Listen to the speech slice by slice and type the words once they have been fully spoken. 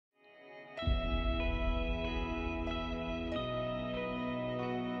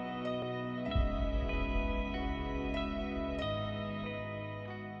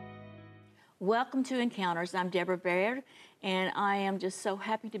Welcome to Encounters. I'm Deborah Baird, and I am just so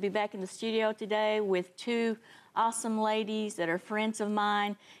happy to be back in the studio today with two awesome ladies that are friends of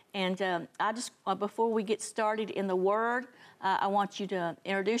mine. And before we get started in the Word, I want you to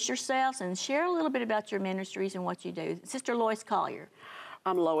introduce yourselves and share a little bit about your ministries and what you do. Sister Lois Collier.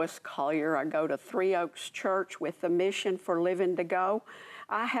 I'm Lois Collier. I go to Three Oaks Church with the mission for Living to Go.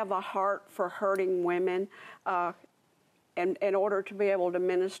 I have a heart for hurting women. And in order to be able to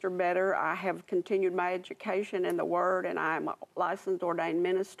minister better, I have continued my education in the Word, and I am a licensed ordained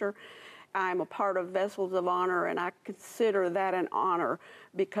minister. I am a part of Vessels of Honor, and I consider that an honor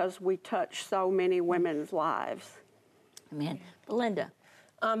because we touch so many women's lives. Amen. Belinda.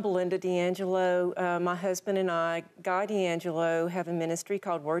 I'm Belinda DeAngelo. My husband and I, Guy DeAngelo, have a ministry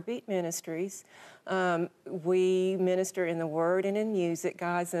called Word Beat Ministries. We minister in the Word and in music.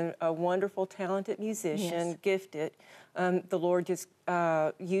 Guy's a wonderful, talented musician, Yes. gifted. The Lord just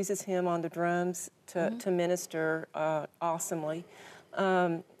uses him on the drums to minister awesomely.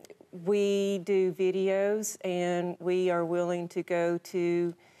 We do videos, and we are willing to go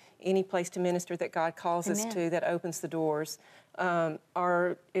to any place to minister that God calls Amen. us to, that opens the doors.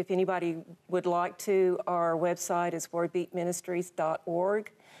 If anybody would like to, our website is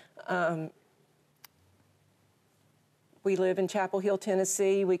wordbeatministries.org. We live in Chapel Hill,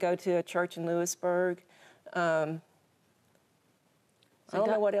 Tennessee. We go to a church in Lewisburg. I don't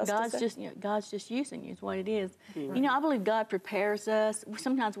know what else to say. God's just using you is what it is. Mm-hmm. You know, I believe God prepares us.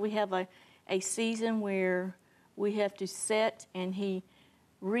 Sometimes we have a season where we have to set and He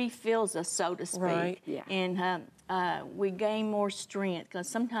refills us, so to speak. Right. Yeah. And we gain more strength because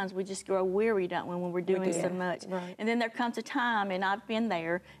sometimes we just grow weary, don't we, when we're doing so much. Right. And then there comes a time, and I've been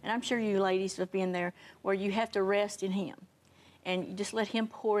there, and I'm sure you ladies have been there, where you have to rest in Him. And you just let Him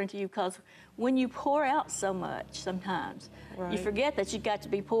pour into you, because when you pour out so much sometimes, you forget that you've got to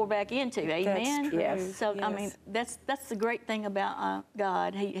be poured back into. Amen? That's true. Yes. So, Yes. I mean, that's the great thing about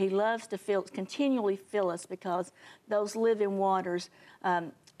God. He loves to continually fill us, because those living waters,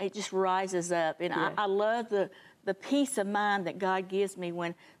 it just rises up. And Yes. I love the peace of mind that God gives me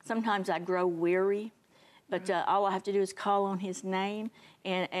when sometimes I grow weary, but all I have to do is call on His name,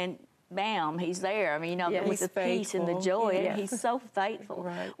 and bam, He's there. I mean, Yes. with the He's peace and the faithful. joy, Yes. and He's so faithful.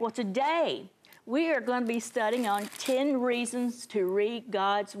 Right. Well, today, we are going to be studying on 10 reasons to read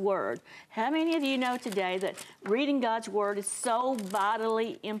God's Word. How many of you know today that reading God's Word is so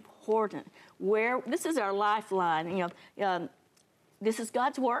vitally important? This is our lifeline. This is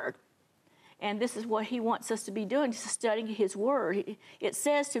God's Word. And this is what He wants us to be doing, just studying His Word. It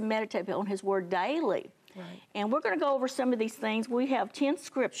says to meditate on His Word daily. Right. And we're going to go over some of these things. We have 10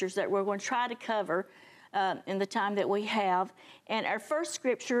 scriptures that we're going to try to cover in the time that we have. And our first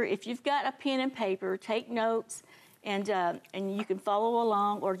scripture, if you've got a pen and paper, take notes, and you can follow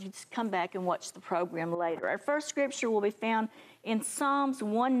along, or you just come back and watch the program later. Our first scripture will be found in Psalms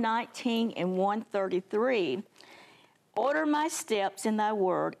 119 and 133. Order my steps in thy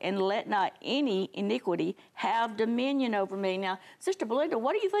word, and let not any iniquity have dominion over me. Now, Sister Belinda,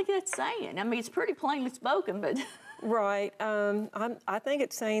 what do you think that's saying? I mean, it's pretty plainly spoken, but... Right. I think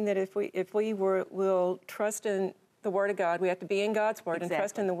it's saying that if we will trust in the Word of God, we have to be in God's Word and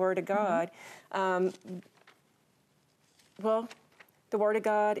trust in the Word of God. Well, the Word of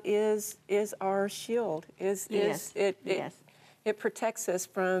God is our shield. It protects us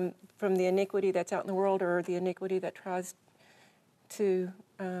from the iniquity that's out in the world, or the iniquity that tries to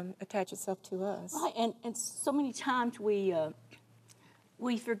attach itself to us. Right, and so many times we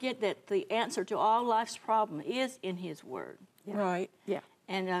forget that the answer to all life's problem is in His Word. Yeah. Right. Yeah.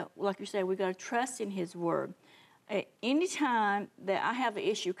 And like you said, we've got to trust in His Word. Anytime that I have an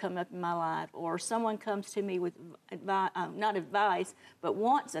issue come up in my life, or someone comes to me with not advice, but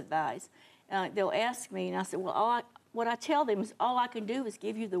wants advice, they'll ask me, and I said, well, what I tell them is all I can do is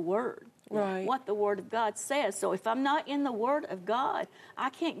give you the Word, Right. what the Word of God says. So if I'm not in the Word of God, I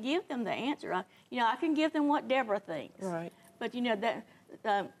can't give them the answer. I can give them what Deborah thinks. Right. But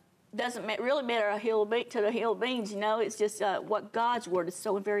that doesn't really matter to the hill beans. It's just what God's Word is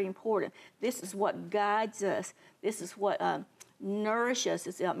so very important. This is what guides us. This is what nourishes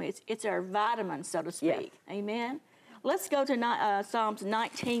us. It's our vitamin, so to speak. Yes. Amen. Let's go to Psalms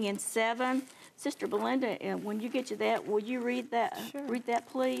 19 and 7. Sister Belinda, when you get to that, will you read that? Sure. Read that,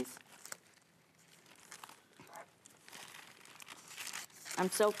 please. I'm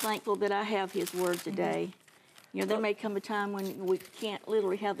so thankful that I have His Word today. There may come a time when we can't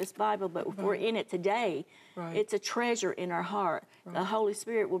literally have this Bible, but if we're in it today, it's a treasure in our heart. The Holy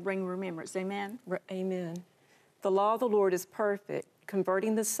Spirit will bring remembrance. Amen? Amen. The law of the Lord is perfect,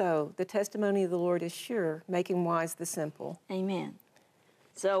 converting the soul. The testimony of the Lord is sure, making wise the simple. Amen.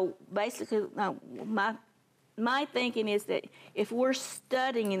 So basically, my thinking is that if we're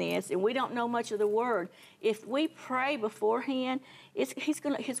studying this and we don't know much of the Word, if we pray beforehand,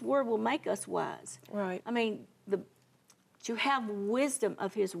 His Word will make us wise. Right. I mean, to have wisdom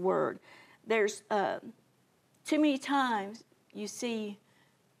of His Word. There's too many times you see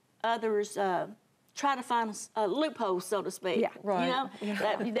others try to find a loophole, so to speak. Yeah, right. You know,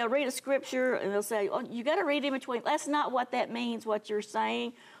 Yeah. they'll read a scripture and they'll say, "Oh, you got to read in between." That's not what that means. What you're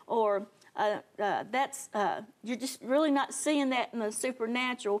saying, or you're just really not seeing that in the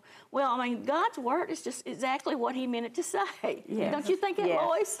supernatural. Well, I mean, God's word is just exactly what He meant it to say. Yes. Don't you think it, Yes.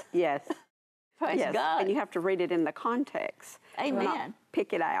 Lois? Yes. Praise Yes. God. And you have to read it in the context. Amen. Not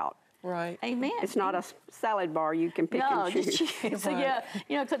pick it out. Right. Amen. It's not a salad bar you can pick No, and choose. just choose. So, yeah,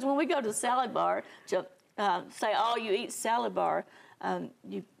 you know, because when we go to the salad bar to say, "Oh, you eat salad bar,"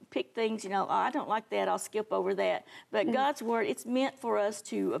 you pick things. You know, "Oh, I don't like that. I'll skip over that." But God's word, it's meant for us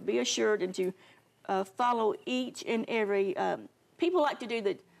to be assured and to follow each and every. People like to do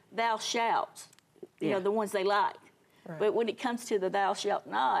the "thou shalt," you know, the ones they like. Right. But when it comes to the "thou shalt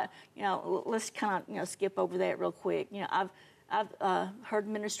not," you know, let's kind of skip over that real quick. You know, I've heard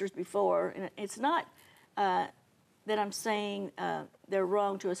ministers before, and it's not that I'm saying they're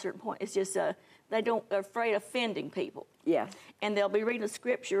wrong to a certain point. It's just they're afraid of offending people. Yes. And they'll be reading a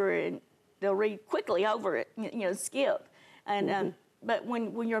scripture and they'll read quickly over it, skip. And but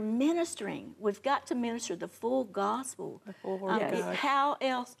when you're ministering, we've got to minister the full gospel. The full word of God. How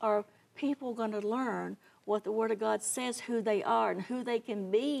else are people going to learn what the Word of God says, who they are and who they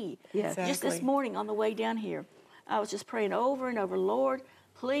can be? Yes. Just this Exactly. morning on the way down here, I was just praying over and over, "Lord,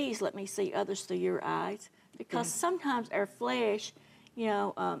 please let me see others through your eyes." Because sometimes our flesh,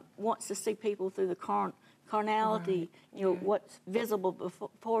 wants to see people through the carnality, what's visible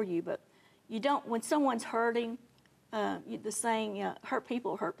before you. But you don't, when someone's hurting, the saying, hurt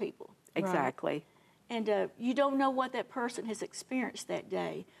people hurt people. Exactly. And you don't know what that person has experienced that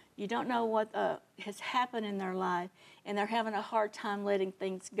day. You don't know what has happened in their life, and they're having a hard time letting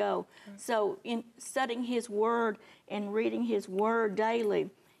things go. So in studying His Word and reading His Word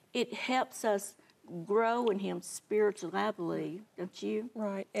daily, it helps us grow in Him spiritually, I believe, don't you?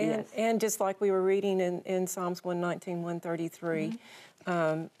 Right. Yes. And just like we were reading in Psalms 119, 133,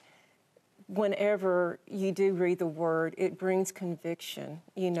 whenever you do read the Word, it brings conviction,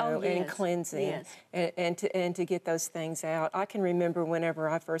 and yes, cleansing, yes. and to get those things out. I can remember whenever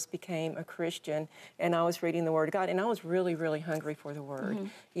I first became a Christian, and I was reading the Word of God, and I was really, really hungry for the Word,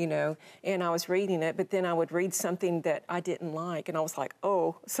 and I was reading it, but then I would read something that I didn't like, and I was like,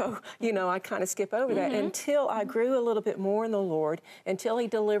 oh, so, I kind of skip over that until I grew a little bit more in the Lord, until He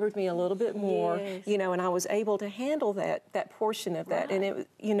delivered me a little bit more, Yes. and I was able to handle that portion of that, and it,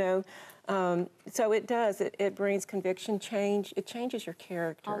 so it does. It brings conviction, change. It changes your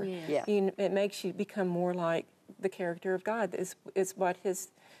character. Oh, yes. Yeah. It makes you become more like the character of God. Is what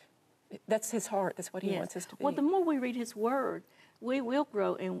that's His heart. That's what He wants us to be. Well, the more we read His Word, we will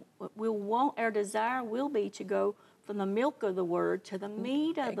grow, and our desire will be to go from the milk of the Word to the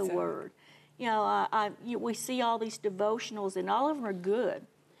meat of the Exactly. Word. We see all these devotionals, and all of them are good.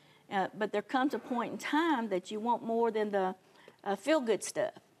 But there comes a point in time that you want more than the feel-good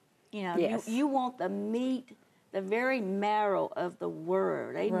stuff. Yes. You want the meat, the very marrow of the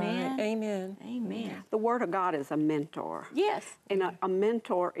Word. Amen? Right. Amen. Amen. The Word of God is a mentor. Yes. And a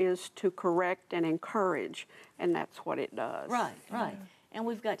mentor is to correct and encourage, and that's what it does. Right. And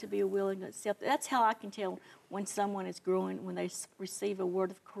we've got to be willing to accept. That's how I can tell when someone is growing, when they receive a word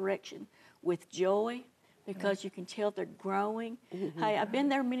of correction with joy, because you can tell they're growing. Hey, I've been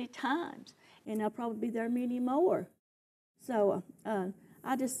there many times, and I'll probably be there many more. So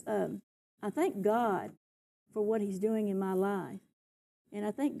I thank God for what He's doing in my life, and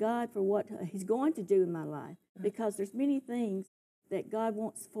I thank God for what He's going to do in my life, because there's many things that God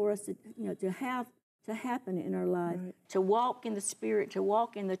wants for us to happen in our life, to walk in the Spirit, to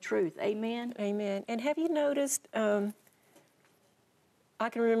walk in the truth. Amen? Amen. And have you noticed, I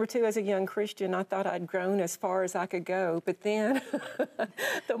can remember too, as a young Christian, I thought I'd grown as far as I could go, but then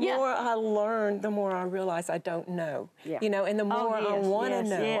the more I learned, the more I realized I don't know. Yeah. And the more I want to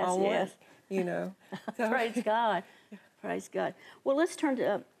know, yes, I want, yes. So, Praise God. Praise God. Well, let's turn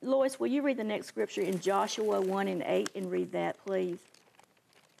to, Lois, will you read the next scripture in Joshua 1:8 and read that, please?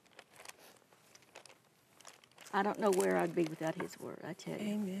 I don't know where I'd be without His Word, I tell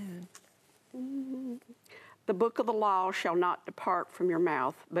you. Amen. The book of the law shall not depart from your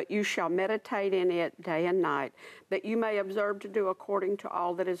mouth, but you shall meditate in it day and night, that you may observe to do according to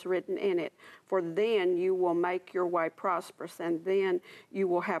all that is written in it. For then you will make your way prosperous, and then you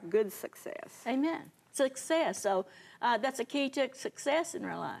will have good success. Amen. success. So that's a key to success in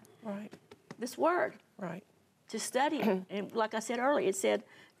our life. Right. This word. Right. To study it. And like I said earlier, it said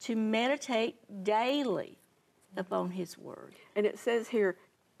to meditate daily upon his word. And it says here,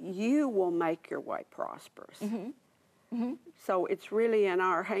 you will make your way prosperous. So it's really in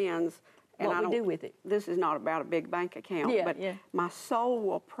our hands. And What we do with it. This is not about a big bank account, but my soul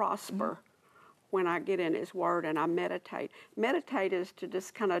will prosper when I get in his word and I meditate. Meditate is to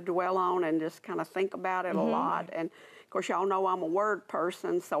just kind of dwell on and just kind of think about it a lot. And of course, y'all know I'm a word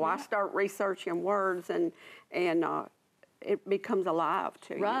person, so I start researching words, and it becomes alive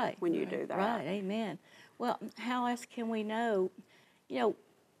to you when you do that. Right, amen. Well, how else can we know? You know,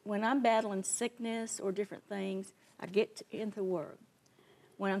 when I'm battling sickness or different things, I get into the word.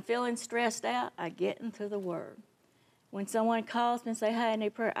 When I'm feeling stressed out, I get into the word. When someone calls me and say, hey, I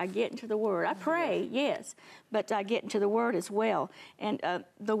need prayer, I get into the word. I pray, yes, but I get into the word as well. And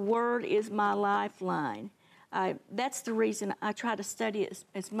the word is my lifeline. That's the reason I try to study it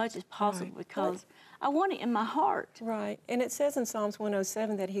as much as possible, because I want it in my heart. Right. And it says in Psalms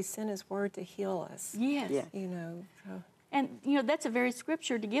 107 that he sent his word to heal us. Yes. You know. So. And, you know, that's a very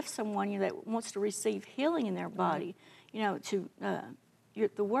scripture to give someone, you know, that wants to receive healing in their body, you know, to...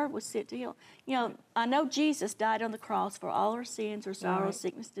 the word was sent to heal. You know, I know Jesus died on the cross for all our sins, our sorrows,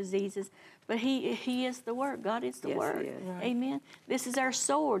 sickness, diseases, but he is the word. God is the word. He is. Right. Amen. This is our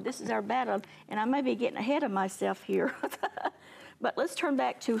sword. This is our battle. And I may be getting ahead of myself here. But let's turn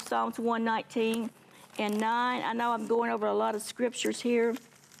back to Psalms 119 and 9. I know I'm going over a lot of scriptures here,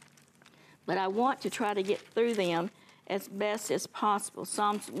 but I want to try to get through them as best as possible.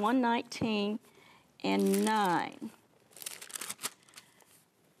 Psalms 119 and 9.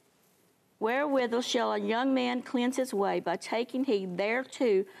 Wherewithal shall a young man cleanse his way? By taking heed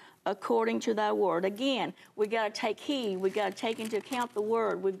thereto according to thy word. Again, we got to take heed. We got to take into account the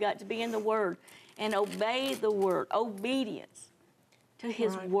word. We've got to be in the word and obey the word. Obedience to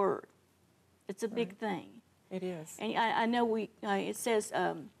his word. It's a big thing. It is. And I know it says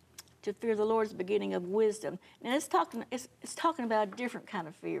to fear the Lord is the beginning of wisdom. And it's talking about a different kind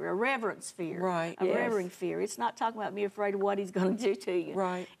of fear, a reverence fear. Right. A revering fear. It's not talking about being afraid of what he's going to do to you.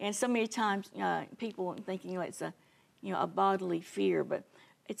 Right. And so many times people are thinking it's a bodily fear, but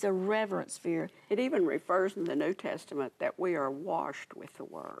it's a reverence fear. It even refers in the New Testament that we are washed with the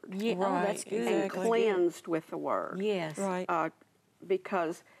word. Yeah, Right, that's good. And exactly. cleansed with the word. Yes. Right.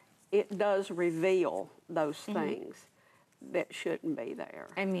 Because it does reveal those things that shouldn't be there.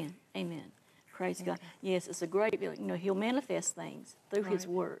 Amen. Amen. Praise God. Yes, it's a great feeling. You know, he'll manifest things through his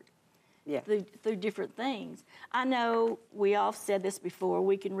word. Yeah. Through different things. I know we all said this before.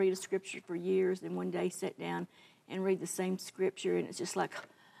 We can read a scripture for years and one day sit down and read the same scripture, and it's just like,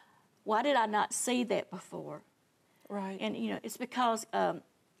 why did I not see that before? Right. And, you know, it's because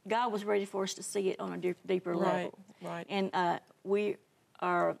God was ready for us to see it on a deeper level. Right. And we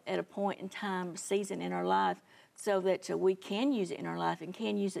are at a point in time, season in our life, so that we can use it in our life and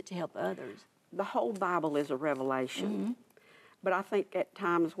can use it to help others. The whole Bible is a revelation. But I think at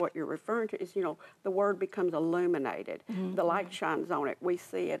times what you're referring to is, you know, the word becomes illuminated. The light shines on it. We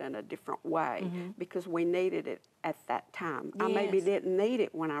see it in a different way because we needed it at that time. I maybe didn't need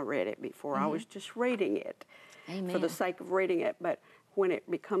it when I read it before. I was just reading it for the sake of reading it. But when it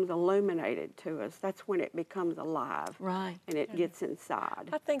becomes illuminated to us, that's when it becomes alive. Right. And it gets inside.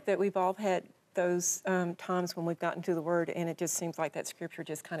 I think that we've all had those times when we've gotten to the word and it just seems like that scripture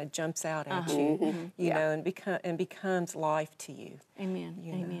just kind of jumps out at you, you know, and becomes life to you. Amen.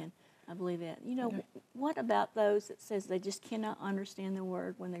 You know. Amen. I believe that. You know, what about those that says they just cannot understand the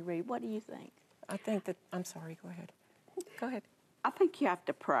word when they read? What do you think? I think that, I'm sorry, go ahead. Go ahead. I think you have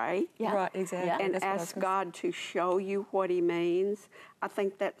to pray. Yeah. Right, exactly. Yeah. And That's what I was ask gonna God to show you what he means. I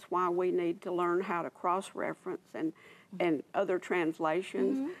think that's why we need to learn how to cross-reference and other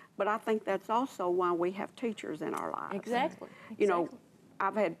translations. But I think that's also why we have teachers in our lives. Exactly. You know,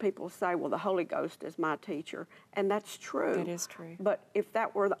 I've had people say, well, the Holy Ghost is my teacher. And that's true. That is true. But if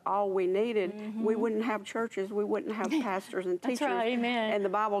that were all we needed, we wouldn't have churches. We wouldn't have pastors and teachers. That's right, amen. And the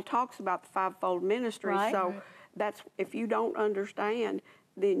Bible talks about the fivefold ministry. Right. So that's, if you don't understand,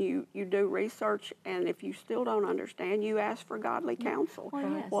 then you do research, and if you still don't understand, you ask for godly counsel. Well,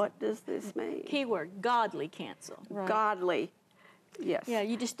 yes. What does this mean? Keyword, godly counsel. Godly, yes. Yeah,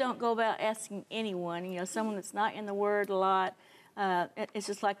 you just don't go about asking anyone, you know, someone that's not in the Word a lot. It's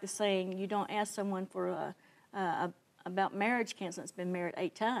just like the saying, you don't ask someone for about marriage counsel that's been married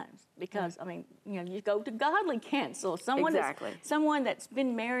 8 times. Because, I mean, you know, you go to godly counsel. Someone that's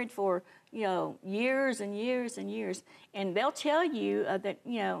been married for, you know, years and years and years. And they'll tell you that,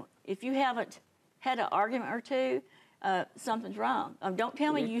 you know, if you haven't had an argument or two, something's wrong. Don't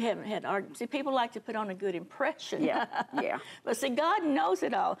tell me you haven't had arguments. See, people like to put on a good impression. Yeah, yeah. But see, God knows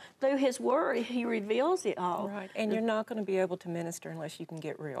it all. Through His Word, He reveals it all. Right, and you're not going to be able to minister unless you can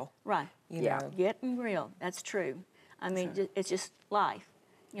get real. Right. You know. Getting real. That's true. I mean, it's just life.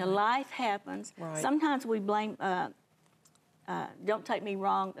 You know, life happens. Right. Sometimes we blame, don't take me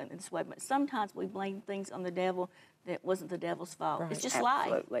wrong in this way, but sometimes we blame things on the devil that wasn't the devil's fault. Right. It's just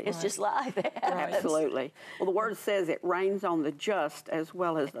Absolutely. life. It's just life. That happens. Absolutely. Well, the Word says it rains on the just as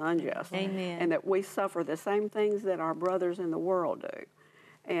well as the unjust. Amen. And that we suffer the same things that our brothers in the world do.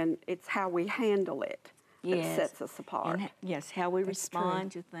 And it's how we handle it that sets us apart. And yes, how we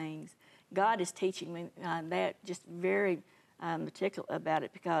respond to things. God is teaching me that just very particular about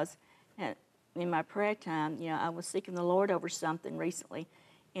it, because in my prayer time, you know, I was seeking the Lord over something recently,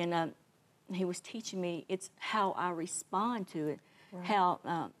 and He was teaching me it's how I respond to it,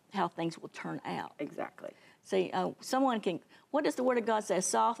 how things will turn out. Exactly. See, someone can. What does the Word of God say? A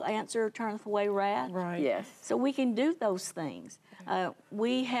soft answer turneth away wrath. Right. Yes. So we can do those things.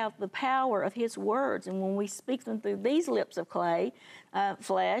 We have the power of His words, and when we speak them through these lips of clay,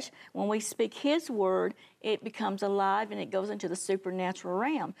 flesh, when we speak His word, it becomes alive and it goes into the supernatural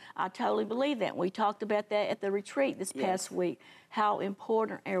realm. I totally believe that. We talked about that at the retreat this past week, how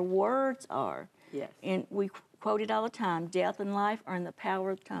important our words are. Yes. And we quote it all the time, death and life are in the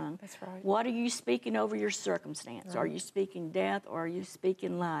power of the tongue. That's right. What are you speaking over your circumstance? Right. Are you speaking death or are you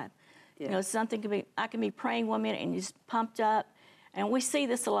speaking life? Yes. You know, something can be, I can be praying one minute and just pumped up, and we see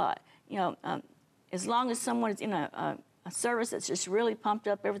this a lot. You know, as long as someone is in a service that's just really pumped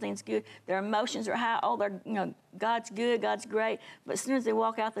up, everything's good, their emotions are high, God's good, God's great, but as soon as they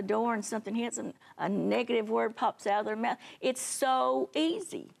walk out the door and something hits them, a negative word pops out of their mouth. It's so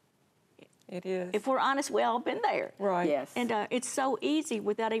easy. It is. If we're honest, we all been there. Right. Yes. And it's so easy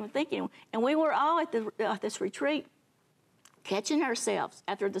without even thinking. And we were all at this retreat catching ourselves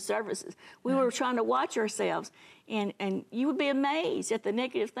after the services. We were trying to watch ourselves. And you would be amazed at the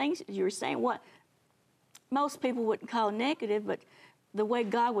negative things you were saying. What most people wouldn't call negative, but the way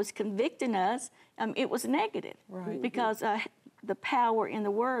God was convicting us, it was negative. Right. Because the power in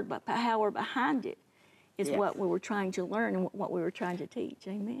the Word, but power behind it, is what we were trying to learn and what we were trying to teach.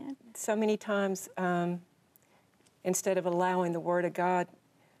 Amen. So many times, instead of allowing the Word of God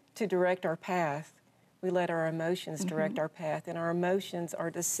to direct our path, we let our emotions direct our path, and our emotions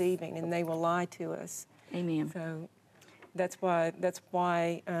are deceiving, and they will lie to us. Amen. So that's why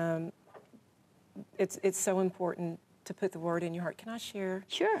it's so important to put the Word in your heart. Can I share?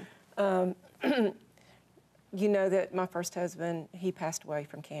 Sure. You know that my first husband, he passed away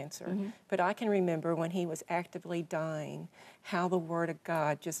from cancer. But I can remember when he was actively dying, how the Word of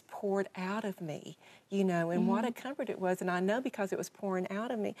God just poured out of me, you know, and what a comfort it was. And I know because it was pouring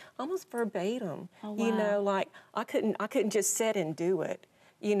out of me, almost verbatim, you know, like I couldn't just sit and do it,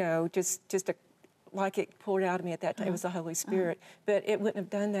 you know, like it poured out of me at that time. It was the Holy Spirit. But it wouldn't have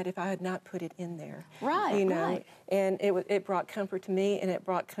done that if I had not put it in there. Right, you know? right. And it brought comfort to me, and it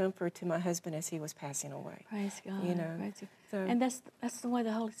brought comfort to my husband as he was passing away. Praise God. You know, Praise God. so, And that's the way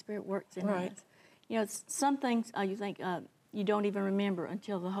the Holy Spirit works in Right. us. You know, some things you think you don't even remember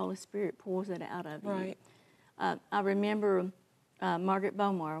until the Holy Spirit pours it out of you. Right. I remember Margaret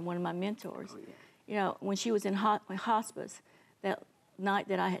Beaumar, one of my mentors. Oh, yeah. You know, when she was in hospice, that night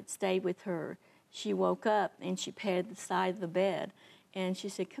that I had stayed with her, she woke up and she patted the side of the bed, and she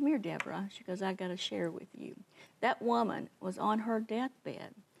said, "Come here, Deborah." She goes, "I got to share with you." That woman was on her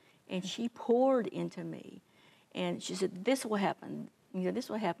deathbed, and she poured into me, and she said, "This will happen. You know, this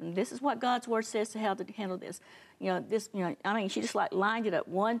will happen. This is what God's Word says to how to handle this. You know, this. You know, I mean, she just like lined it up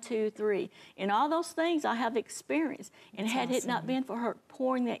 1, 2, 3, and all those things I have experienced. And That's had it not awesome. been for her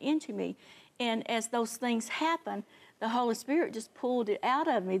pouring that into me, and as those things happen, the Holy Spirit just pulled it out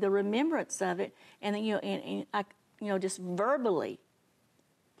of me, the remembrance of it, and then, you know, and I, you know, just verbally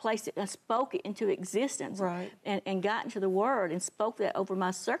placed it, I spoke it into existence, Right. and got into the Word and spoke that over my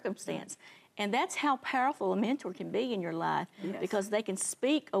circumstance. And that's how powerful a mentor can be in your life, because they can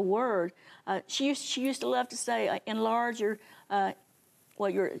speak a word. She used to love to say, enlarge your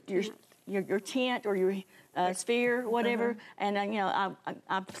tent or your sphere, whatever. And you know,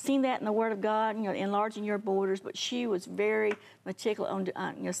 I've seen that in the Word of God, you know, enlarging your borders. But she was very meticulous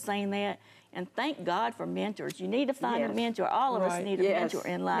on you know, saying that. And thank God for mentors. You need to find a mentor. All of us Right. need a mentor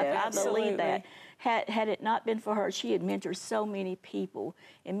in life. Yes. I believe that. Absolutely. Had it not been for her, she had mentored so many people.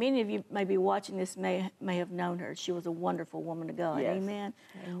 And many of you maybe watching this may have known her. She was a wonderful woman of God. Yes. Amen.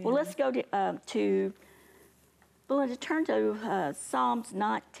 Well, let's go to Belinda, turn to Psalms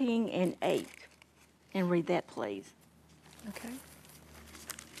 19 and 8 and read that, please. Okay.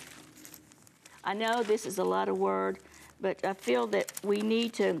 I know this is a lot of word, But I feel that we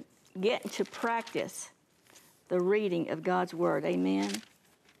need to get into practice the reading of God's Word. Amen.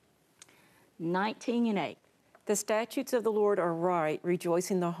 19:8. The statutes of the Lord are right,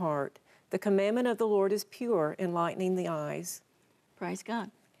 rejoicing the heart. The commandment of the Lord is pure, enlightening the eyes. Praise God.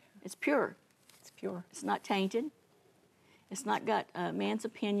 It's pure. It's pure. It's not tainted. It's not got man's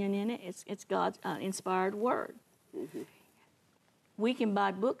opinion in it. It's God's inspired Word. Mm-hmm. We can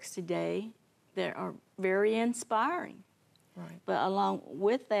buy books today that are very inspiring. Right. But along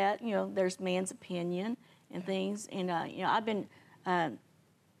with that, there's man's opinion and things. And, I've been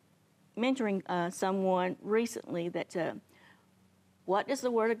mentoring someone recently that, what does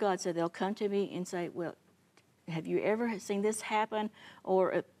the Word of God say? They'll come to me and say, well, have you ever seen this happen?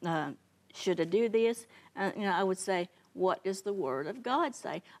 Or should I do this? I would say, what does the Word of God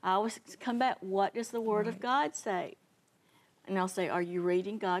say? I always come back, what does the Word of God say? And I'll say, are you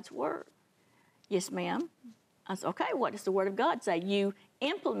reading God's Word? Yes, ma'am. I said, okay, what does the Word of God say? You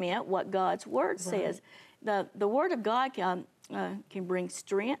implement what God's Word says. The Word of God can bring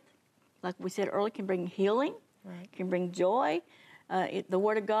strength. Like we said earlier, can bring healing, can bring joy. The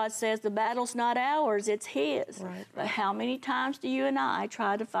Word of God says the battle's not ours, it's His. Right. But how many times do you and I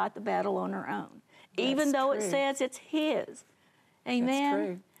try to fight the battle on our own? Even though it says it's His. Amen? That's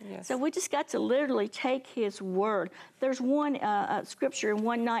true, yes. So we just got to literally take His Word. There's one scripture in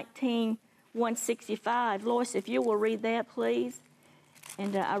 165. Lois, if you will read that, please.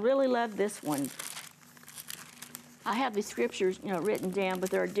 And I really love this one. I have these scriptures, written down, but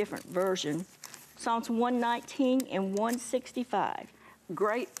they're a different version. Psalms 119 and 165.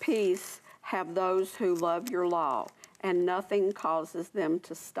 Great peace have those who love your law, and nothing causes them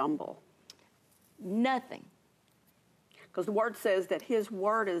to stumble. Nothing. Because the Word says that His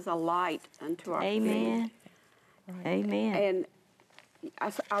Word is a light unto our Amen. feet. Right. Amen. And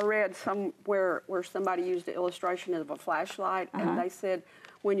I read somewhere where somebody used the illustration of a flashlight, and they said,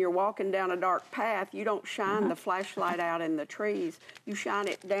 when you're walking down a dark path, you don't shine the flashlight out in the trees. You shine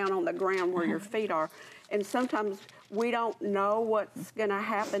it down on the ground where your feet are. And sometimes we don't know what's going to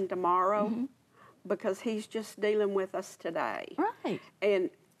happen tomorrow because He's just dealing with us today. Right. And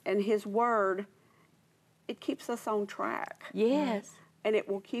His Word, it keeps us on track. Yes. And it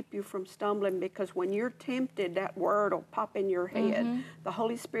will keep you from stumbling, because when you're tempted, that word will pop in your head. The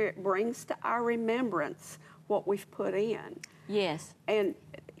Holy Spirit brings to our remembrance what we've put in. Yes. And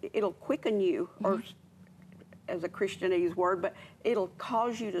it'll quicken you, or as a Christianese word, but it'll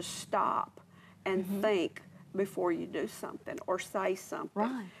cause you to stop and think before you do something or say something.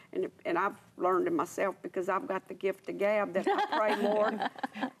 Right. And I've learned it myself, because I've got the gift of gab, that I pray, Lord,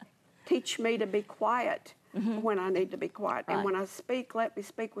 teach me to be quiet when I need to be quiet. Right. And when I speak, let me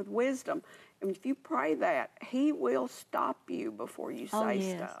speak with wisdom. And if you pray that, He will stop you before you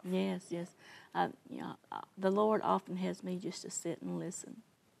say stuff. Yes, yes. The Lord often has me just to sit and listen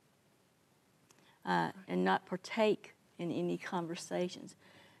and not partake in any conversations.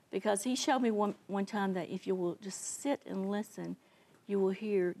 Because He showed me one time that if you will just sit and listen, you will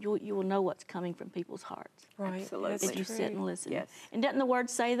hear, you will know what's coming from people's hearts. Right. Absolutely. That's If you sit and listen. Yes. And doesn't the Word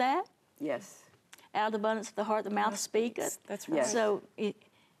say that? Yes. Out of the abundance of the heart, the mouth speaketh. That's right. Yes. So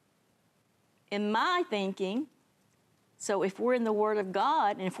in my thinking, so if we're in the Word of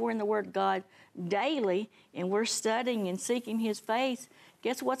God, and if we're in the Word of God daily, and we're studying and seeking His face,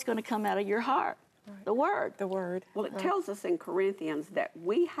 guess what's going to come out of your heart? Right. The Word. The Word. Well, it tells us in Corinthians that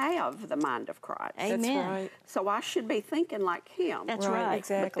we have the mind of Christ. Amen. That's right. So I should be thinking like Him. That's right.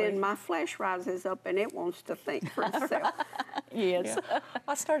 Exactly. But then my flesh rises up and it wants to think for itself. Yes. Yeah.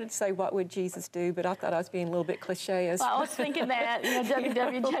 I started to say, what would Jesus do? But I thought I was being a little bit cliche. Well, I was thinking that,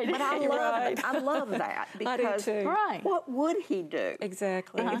 WWJD. But I love that, I do because too. Right. what would He do?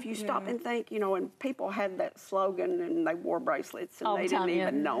 Exactly. And if you stop and think, and people had that slogan and they wore bracelets and All they the time, didn't yeah.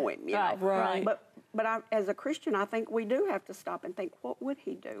 even know Him. Right, right. But as a Christian, I think we do have to stop and think, what would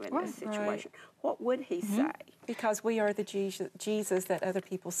He do in this situation? What would He say? Because we are the Jesus that other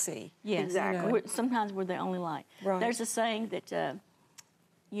people see. Yes. Exactly. Sometimes we're the only light. Right. There's a saying that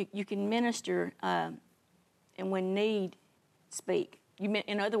you can minister, and when need, speak.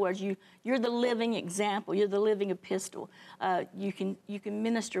 In other words, you're the living example. You're the living epistle. You can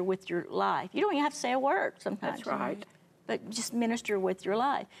minister with your life. You don't even have to say a word sometimes. That's right. But just minister with your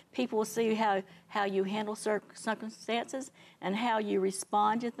life. People will see how you handle circumstances and how you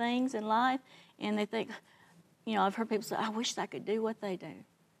respond to things in life, and they think, I've heard people say, I wish I could do what they do.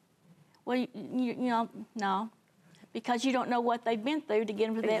 Well, no, because you don't know what they've been through to get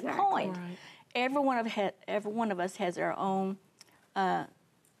them to that point. Right. Every one of us has our own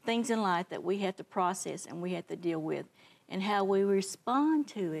things in life that we have to process and we have to deal with, and how we respond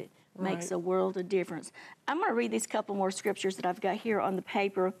to it makes Right. a world of difference. I'm going to read these couple more scriptures that I've got here on the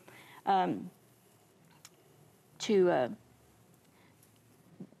paper to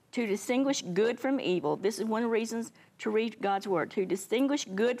distinguish good from evil. This is one of the reasons to read God's Word, to distinguish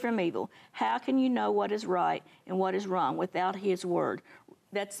good from evil. How can you know what is right and what is wrong without His Word?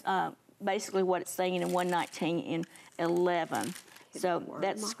 That's basically what it's saying in 119:11. So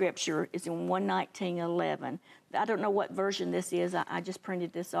that scripture is in 119:11. I don't know what version this is. I just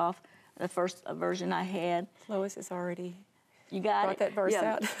printed this off, the first version I had. Lois has already You got brought it? that verse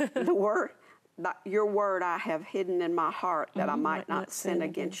Yeah, out. the word, your word I have hidden in my heart that I might not sin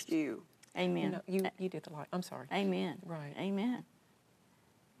against you. Amen. No, you did the light. I'm sorry. Amen. Right. Amen.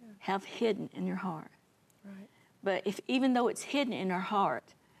 Have hidden in your heart. Right. But even though it's hidden in our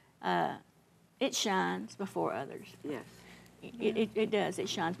heart, it shines before others. Yes. It does. It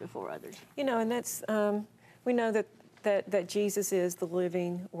shines before others. You know, and that's we know that Jesus is the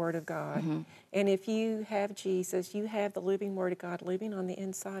living Word of God, and if you have Jesus, you have the living Word of God living on the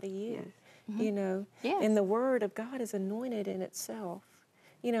inside of you. Yes. You know, Yes. and the Word of God is anointed in itself.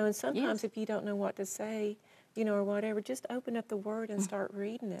 You know, and sometimes Yes. if you don't know what to say, you know, or whatever, just open up the Word and start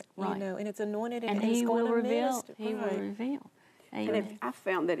reading it. Right. You know, and it's anointed And it's He going will to reveal. minister. He will Right. reveal. And Amen. I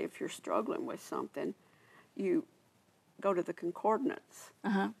found that if you're struggling with something, you go to the concordance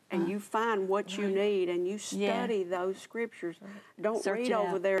and you find what you need and you study those scriptures. Don't Search read it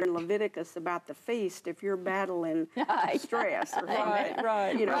over out. there in Leviticus about the feast if you're battling stress or something.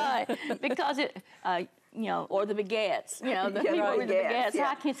 Right. You know, Right, because you know, or the begats, you know, the Yeah, people right. with the begats. Yeah.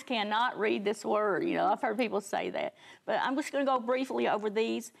 I just cannot read this word. You know, I've heard people say that. But I'm just going to go briefly over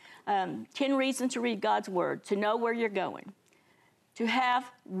these 10 reasons to read God's word, to know where you're going, to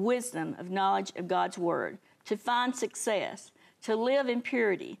have wisdom of knowledge of God's word, to find success, to live in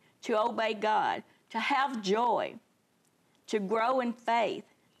purity, to obey God, to have joy, to grow in faith,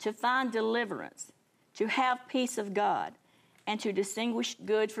 to find deliverance, to have peace of God, and to distinguish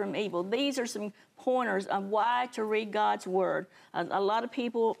good from evil. These are some pointers on why to read God's word. A lot of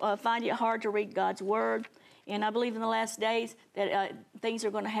people find it hard to read God's word, and I believe in the last days that things are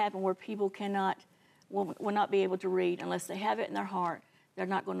going to happen where people will not be able to read unless they have it in their heart. They're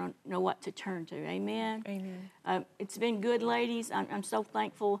not going to know what to turn to. Amen? Amen. It's been good, ladies. I'm so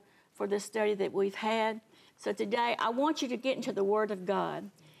thankful for this study that we've had. So today, I want you to get into the Word of God,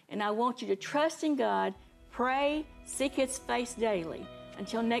 and I want you to trust in God, pray, seek His face daily.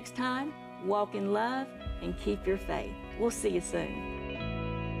 Until next time, walk in love and keep your faith. We'll see you soon.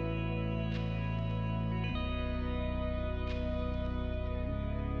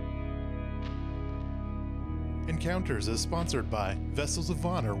 Encounters is sponsored by Vessels of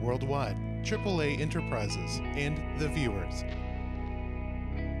Honor Worldwide, AAA Enterprises, and the viewers.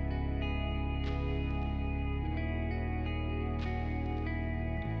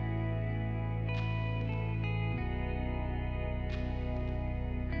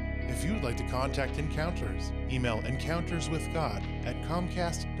 If you would like to contact Encounters, email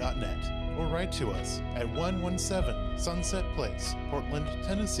encounterswithgod@comcast.net or write to us at 117 Sunset Place, Portland,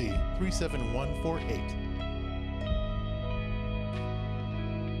 Tennessee 37148.